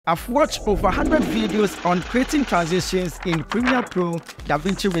I've watched over 100 videos on creating transitions in Premiere Pro,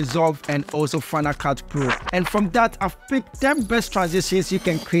 DaVinci Resolve, and also Final Cut Pro. And from that, I've picked 10 best transitions you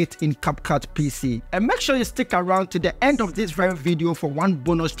can create in CapCut PC. And make sure you stick around to the end of this very video for one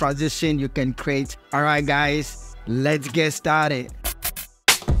bonus transition you can create. Alright guys, let's get started.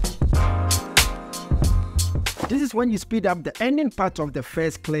 This is when you speed up the ending part of the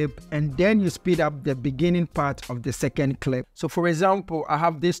first clip and then you speed up the beginning part of the second clip. So for example, I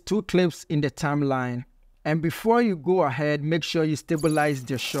have these two clips in the timeline. And before you go ahead, make sure you stabilize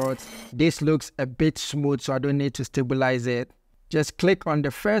the shot. This looks a bit smooth, so I don't need to stabilize it. Just click on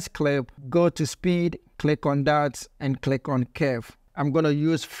the first clip, go to speed, click on that and click on curve. I'm going to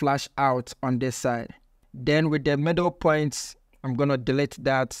use flash out on this side. Then with the middle points, I'm going to delete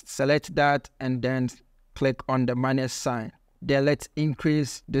that, select that, and then click on the minus sign. Then let's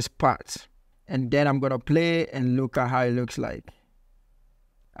increase this part. And then I'm going to play and look at how it looks like.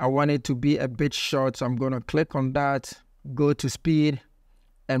 I want it to be a bit short, so I'm going to click on that, go to speed,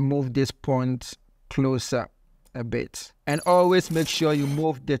 and move this point closer a bit. And always make sure you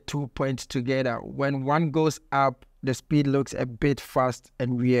move the 2 points together. When one goes up, the speed looks a bit fast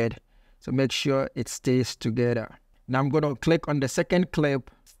and weird. So make sure it stays together. Now I'm going to click on the second clip,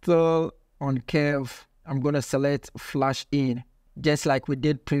 still on curve. I'm going to select flash in. Just like we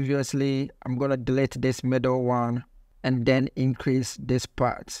did previously, I'm going to delete this middle one and then increase this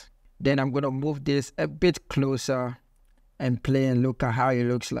part. Then I'm going to move this a bit closer and play and look at how it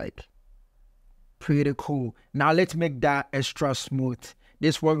looks like. Pretty cool. Now let's make that extra smooth.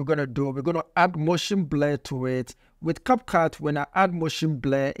 This is what we're going to do. We're going to add motion blur to it. With CapCut, when I add motion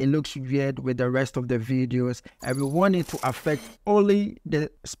blur, it looks weird with the rest of the videos. And we want it to affect only the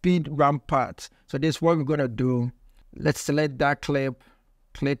speed ramp part. So this is what we're going to do. Let's select that clip,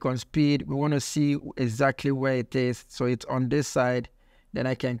 click on speed. We want to see exactly where it is. So it's on this side. Then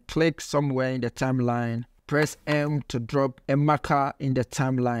I can click somewhere in the timeline. Press M to drop a marker in the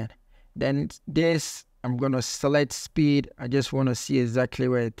timeline. Then this, I'm going to select speed. I just want to see exactly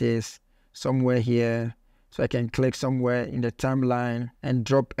where it is. Somewhere here. So I can click somewhere in the timeline and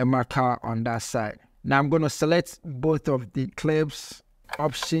drop a marker on that side. Now I'm going to select both of the clips,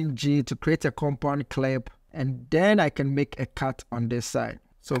 Option G to create a compound clip, and then I can make a cut on this side.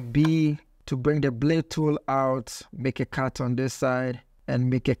 So B to bring the blade tool out, make a cut on this side, and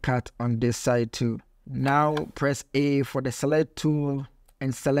make a cut on this side too. Now press A for the select tool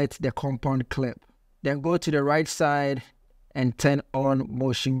and select the compound clip. Then go to the right side and turn on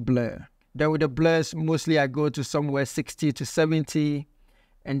motion blur. Then with the blurs, mostly I go to somewhere 60 to 70.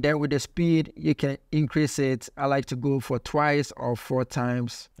 And then with the speed, you can increase it. I like to go for twice or 4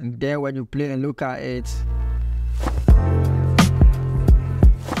 times. And then when you play and look at it.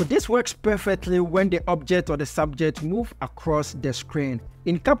 So this works perfectly when the object or the subject move across the screen.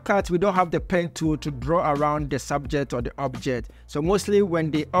 In CapCut, we don't have the pen tool to draw around the subject or the object. So mostly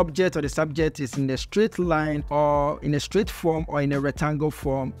when the object or the subject is in a straight line or in a straight form or in a rectangle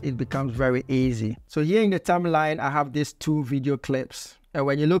form, it becomes very easy. So here in the timeline, I have these 2 video clips. And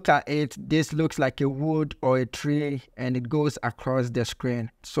when you look at it, this looks like a wood or a tree and it goes across the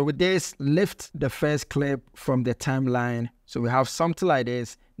screen. So with this, lift the first clip from the timeline. So we have something like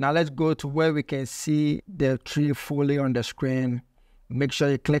this. Now let's go to where we can see the tree fully on the screen. Make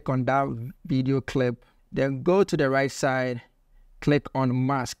sure you click on that video clip. Then go to the right side, click on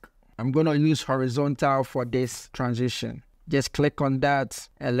mask. I'm going to use horizontal for this transition. Just click on that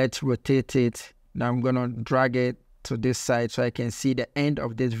and let's rotate it. Now I'm going to drag it to this side so I can see the end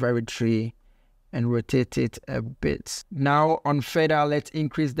of this very tree and rotate it a bit. Now on feather, let's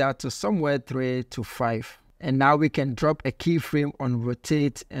increase that to somewhere 3 to 5. And now we can drop a keyframe on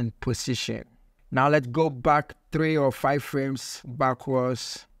rotate and position. Now let's go back 3 or 5 frames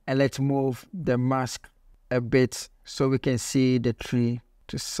backwards and let's move the mask a bit so we can see the tree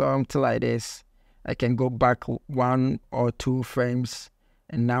to something like this. I can go back 1 or 2 frames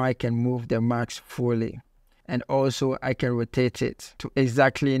and now I can move the mask fully. And also I can rotate it to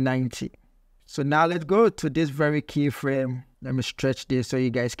exactly 90. So now let's go to this very keyframe. Let me stretch this so you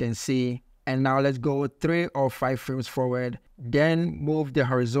guys can see. And now let's go 3 or 5 frames forward. Then move the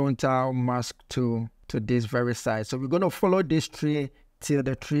horizontal mask to this very side. So we're going to follow this tree till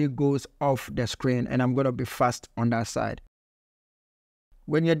the tree goes off the screen. And I'm going to be fast on that side.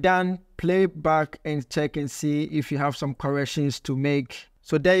 When you're done, play back and check and see if you have some corrections to make.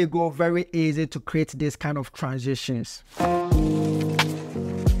 So there you go, very easy to create this kind of transitions.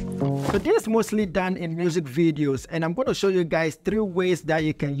 So this is mostly done in music videos and I'm going to show you guys 3 ways that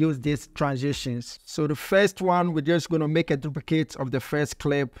you can use these transitions. So the first one, we're just going to make a duplicate of the first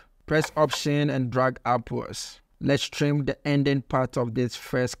clip, press Option and drag upwards. Let's trim the ending part of this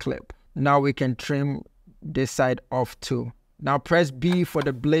first clip. Now we can trim this side off too. Now press B for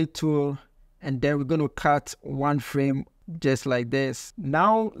the blade tool, and then we're going to cut one frame just like this.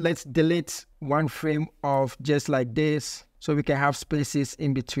 Now let's delete one frame off just like this, so we can have spaces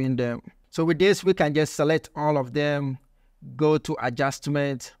in between them. So with this, we can just select all of them, go to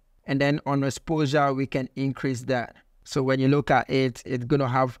adjustment, and then on exposure, we can increase that. So when you look at it, it's going to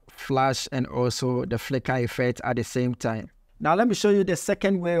have flash and also the flicker effect at the same time. Now let me show you the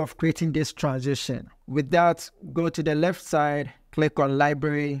second way of creating this transition. With that, go to the left side, click on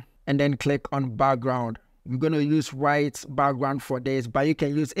library, and then click on background. We're going to use white background for this, but you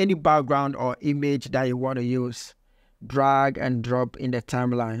can use any background or image that you want to use. Drag and drop in the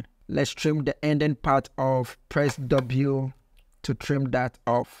timeline. Let's trim the ending part off. Press W to trim that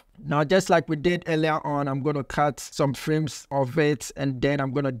off. Now, just like we did earlier on, I'm going to cut some frames of it, and then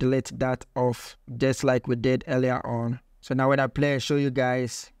I'm going to delete that off just like we did earlier on. So now when I play and show you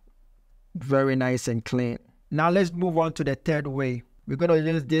guys, very nice and clean. Now let's move on to the third way. We're going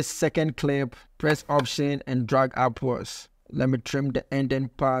to use this second clip, press Option and drag upwards. Let me trim the ending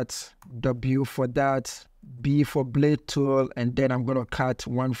part, W for that, B for blade tool, and then I'm going to cut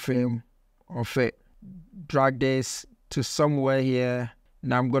one frame of it. Drag this to somewhere here.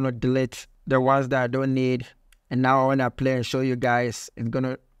 Now I'm going to delete the ones that I don't need. And now when I play and show you guys, it's going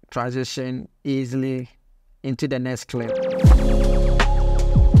to transition easily into the next clip.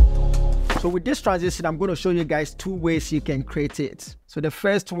 So with this transition, I'm going to show you guys two ways you can create it. So the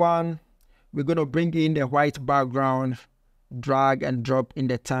first one, we're going to bring in the white background, drag and drop in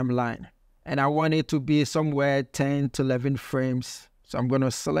the timeline. And I want it to be somewhere 10 to 11 frames. So I'm going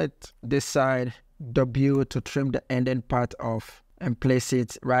to select this side, W to trim the ending part off, and place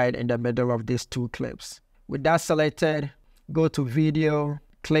it right in the middle of these two clips. With that selected, go to video,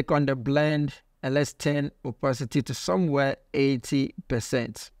 click on the blend, and let's turn opacity to somewhere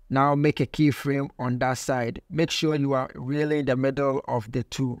 80%. Now make a keyframe on that side. Make sure you are really in the middle of the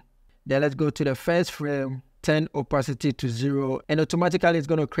two. Then let's go to the first frame, turn opacity to 0, and automatically it's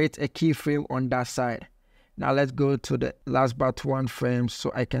going to create a keyframe on that side. Now let's go to the last but one frame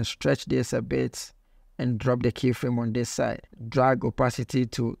so I can stretch this a bit and drop the keyframe on this side. Drag opacity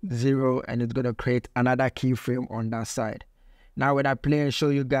to 0, and it's going to create another keyframe on that side. Now when I play and show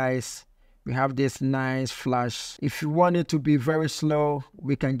you guys, we have this nice flash. If you want it to be very slow,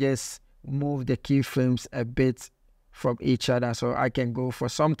 we can just move the keyframes a bit from each other. So I can go for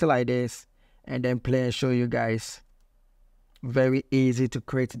something like this and then play and show you guys. Very easy to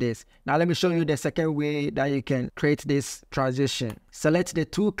create this. Now let me show you the second way that you can create this transition. Select the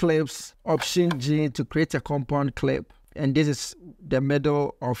two clips, Option G to create a compound clip. And this is the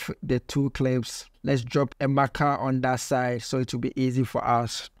middle of the two clips. Let's drop a marker on that side so it will be easy for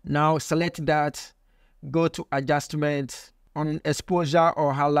us. Now select that, go to adjustment. On exposure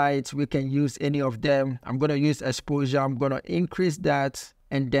or highlight, we can use any of them. I'm going to use exposure. I'm going to increase that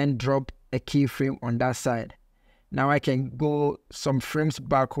and then drop a keyframe on that side. Now I can go some frames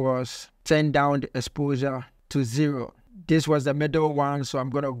backwards, turn down the exposure to 0. This was the middle one, so I'm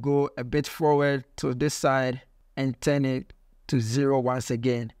going to go a bit forward to this side and turn it to 0 once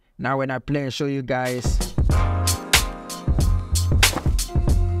again. Now when I play and show you guys.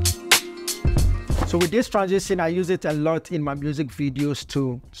 So with this transition, I use it a lot in my music videos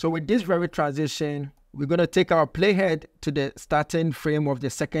too. So with this very transition, we're going to take our playhead to the starting frame of the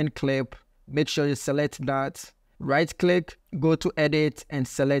second clip. Make sure you select that. Right click, go to edit and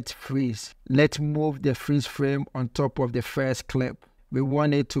select freeze. Let's move the freeze frame on top of the first clip. We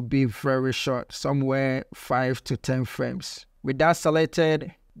want it to be very short, somewhere 5 to 10 frames. With that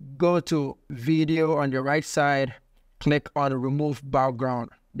selected, go to video on the right side, click on remove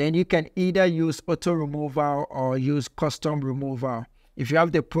background. Then you can either use auto removal or use custom removal. If you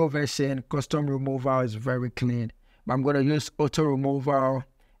have the pro version, custom removal is very clean. But I'm going to use auto removal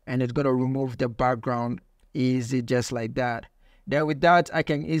and it's going to remove the background easy just like that. Then with that, I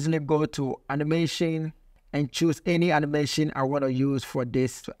can easily go to animation and choose any animation I want to use for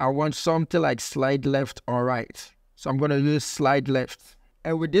this. I want something like slide left or right. So I'm going to use slide left.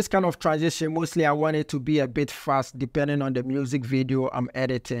 And with this kind of transition, mostly I want it to be a bit fast depending on the music video I'm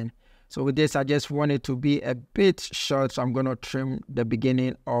editing. So with this, I just want it to be a bit short. So I'm going to trim the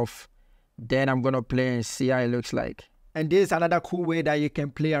beginning off. Then I'm going to play and see how it looks like. And this is another cool way that you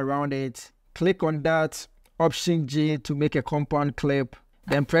can play around it. Click on that, Option G to make a compound clip.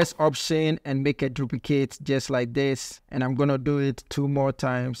 Then press Option and make a duplicate just like this. And I'm going to do it 2 more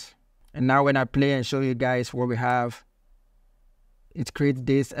times. And now when I play and show you guys what we have, it creates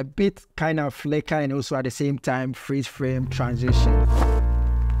this a bit kind of flicker and also at the same time freeze frame transition.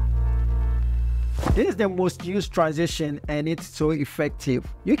 This is the most used transition and it's so effective.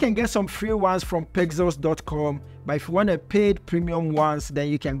 You can get some free ones from pixels.com, but if you want a paid premium ones, then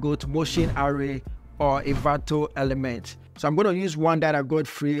you can go to Motion Array or Avato Element. So I'm going to use one that I got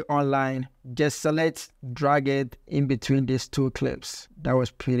free online. Just select, drag it in between these two clips. That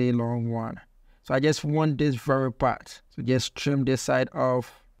was pretty long one. So I just want this very part. So just trim this side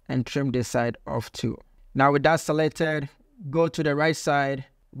off and trim this side off too. Now with that selected, go to the right side.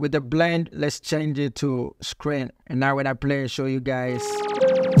 With the blend, let's change it to screen. And now when I play and show you guys.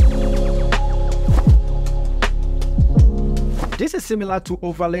 This is similar to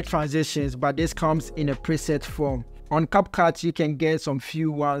overlay transitions, but this comes in a preset form. On CapCut, you can get some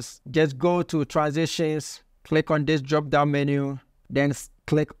few ones. Just go to transitions, click on this drop down menu, then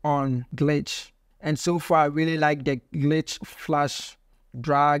click on glitch. And so far, I really like the glitch flash,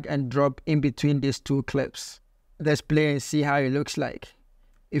 drag and drop in between these two clips. Let's play and see how it looks like.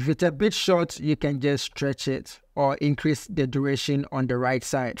 If it's a bit short, you can just stretch it or increase the duration on the right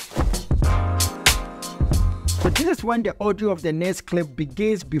side. So this is when the audio of the next clip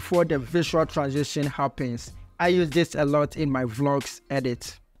begins before the visual transition happens. I use this a lot in my vlogs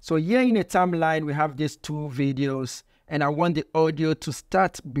edit. So here in the timeline, we have these two videos and I want the audio to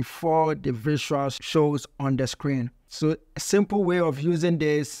start before the visual shows on the screen. So a simple way of using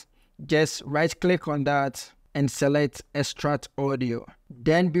this, just right click on that and select extract audio.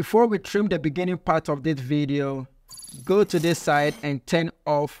 Then before we trim the beginning part of this video, go to this side and turn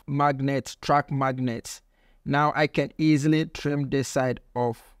off magnets, track magnets. Now I can easily trim this side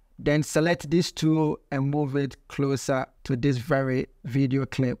off. Then select this tool and move it closer to this very video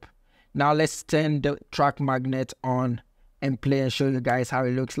clip. Now let's turn the track magnet on and play and show you guys how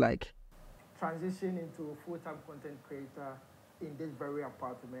it looks like. Transition into full-time content creator in this very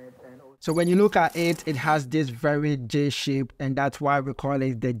apartment. And so when you look at it, it has this very J shape, and that's why we call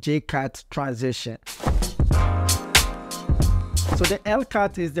it the J-cut transition. So the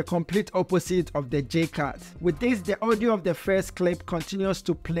L-cut is the complete opposite of the J-cut. With this, the audio of the first clip continues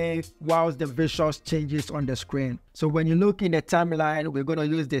to play whilst the visuals changes on the screen. So when you look in the timeline, we're going to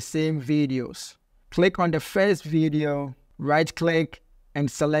use the same videos. Click on the first video, right click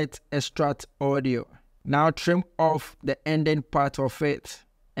and select extract audio. Now trim off the ending part of it.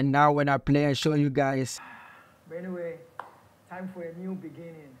 And now when I play and show you guys. But anyway, time for a new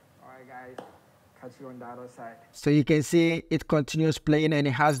beginning. All right, guys, catch you on the other side. So you can see it continues playing and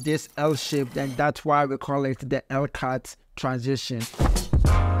it has this L shape, and that's why we call it the L-cut transition.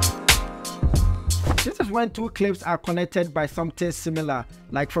 This is when two clips are connected by something similar.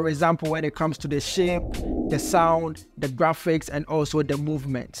 Like for example, when it comes to the shape, the sound, the graphics, and also the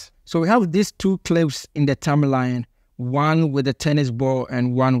movement. So we have these two clips in the timeline, one with the tennis ball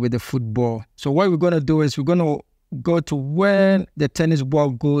and one with the football. So what we're going to do is we're going to go to where the tennis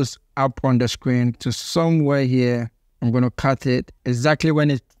ball goes up on the screen to somewhere here. I'm going to cut it exactly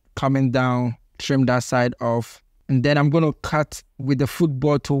when it's coming down, trim that side off. And then I'm going to cut with the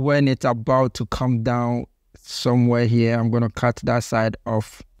football to when it's about to come down somewhere here. I'm going to cut that side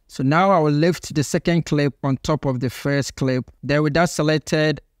off. So now I will lift the second clip on top of the first clip. Then with that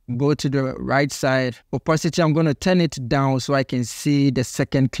selected, go to the right side. Opacity, I'm going to turn it down so I can see the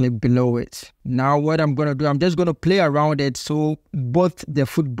second clip below it. Now what I'm going to do, I'm just going to play around it so both the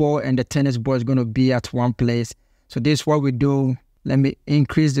football and the tennis ball is going to be at one place. So this is what we do. Let me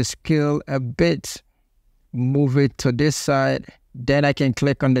increase the scale a bit. Move it to this side. Then I can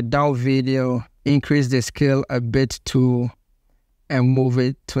click on the down video, increase the scale a bit too, and move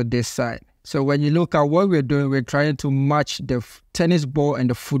it to this side. So when you look at what we're doing, we're trying to match the tennis ball and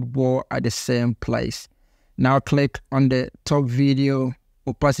the football at the same place. Now click on the top video,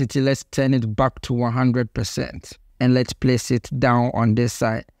 opacity, let's turn it back to 100%. And let's place it down on this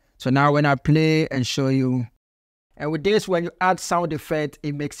side. So now when I play and show you, and with this, when you add sound effect,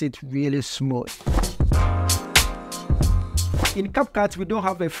 it makes it really smooth. In CapCut, we don't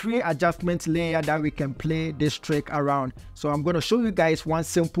have a free adjustment layer that we can play this trick around. So I'm going to show you guys one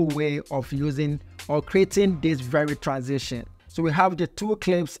simple way of using or creating this very transition. So we have the two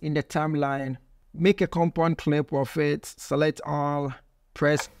clips in the timeline. Make a compound clip of it, select all,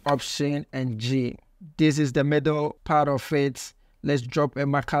 press Option and G. This is the middle part of it. Let's drop a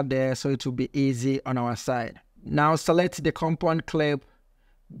marker there so it will be easy on our side. Now select the compound clip,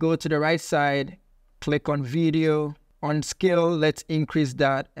 go to the right side, click on video. On scale, let's increase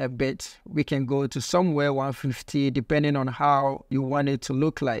that a bit. We can go to somewhere 150 depending on how you want it to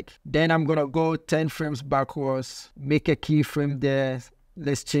look like. Then I'm gonna go 10 frames backwards, make a keyframe there.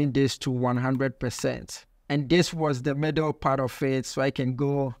 Let's change this to 100%. And this was the middle part of it, so I can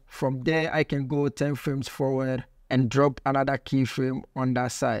go from there, I can go 10 frames forward and drop another keyframe on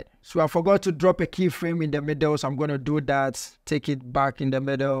that side. So I forgot to drop a keyframe in the middle, so I'm going to do that, take it back in the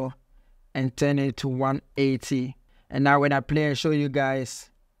middle and turn it to 180. And now when I play and show you guys,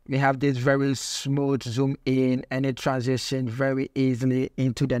 we have this very smooth zoom in and it transitions very easily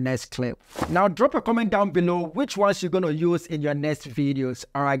into the next clip. Now drop a comment down below which ones you're going to use in your next videos.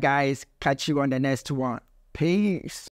 All right guys, catch you on the next one. Peace.